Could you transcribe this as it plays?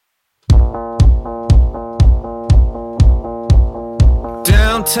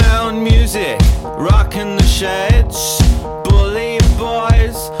Downtown music, rocking the sheds, bully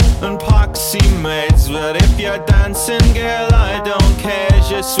boys and poxy maids. But if you're dancing, girl, I don't care.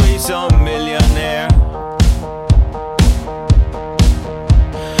 Je suis un millionaire.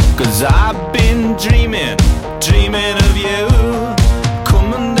 'Cause I've been dreaming of you,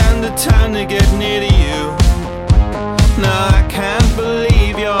 coming down to town to get near to you. Now I can't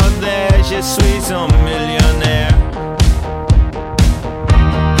believe you're there. Je suis un millionaire.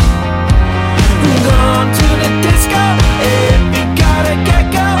 Gone to the disco, if you gotta get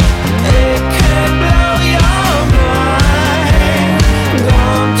go, it can blow your mind.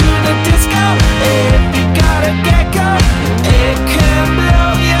 Gone to the disco, if you gotta get go, it can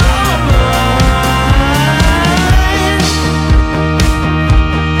blow your mind.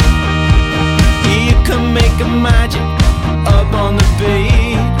 You can make a magic up on the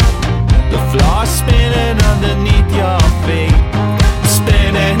beat, the floor spinning underneath your feet,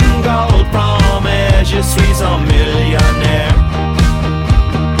 spinning gold from je suis un millionaire.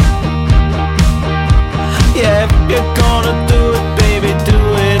 Yeah, if you're gonna do it, baby, do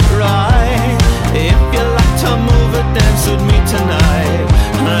it right. If you like to move it, dance with me tonight.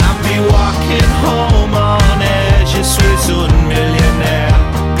 And I'll be walking home on air. Je suis un millionaire.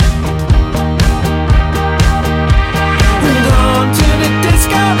 Gone to the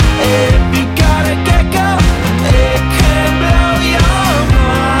disco, if you gotta get go, it can blow your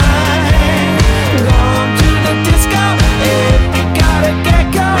mind. Gone to the disco, if you gotta get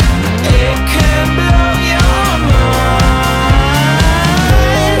go, it can blow your mind.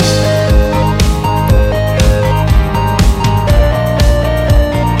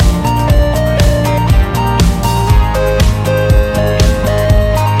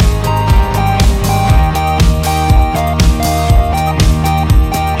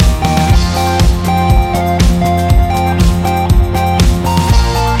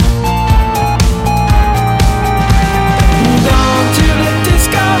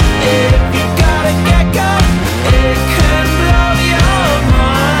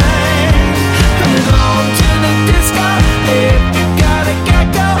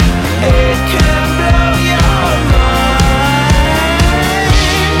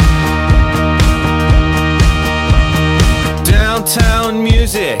 Downtown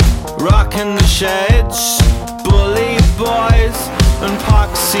music, rocking the sheds, bully boys and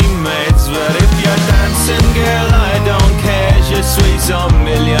poxy maids. But if you're dancing, girl, I don't care. Je suis un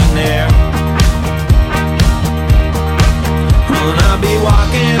millionaire. And I'll be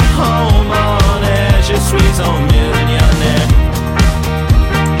walking home on air. Je suis un millionaire.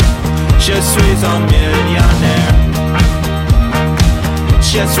 Je suis un millionaire.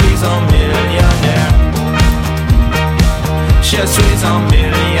 Je suis un millionaire. Je suis un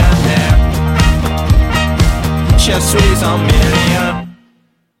millionnaire. Je suis un millionnaire.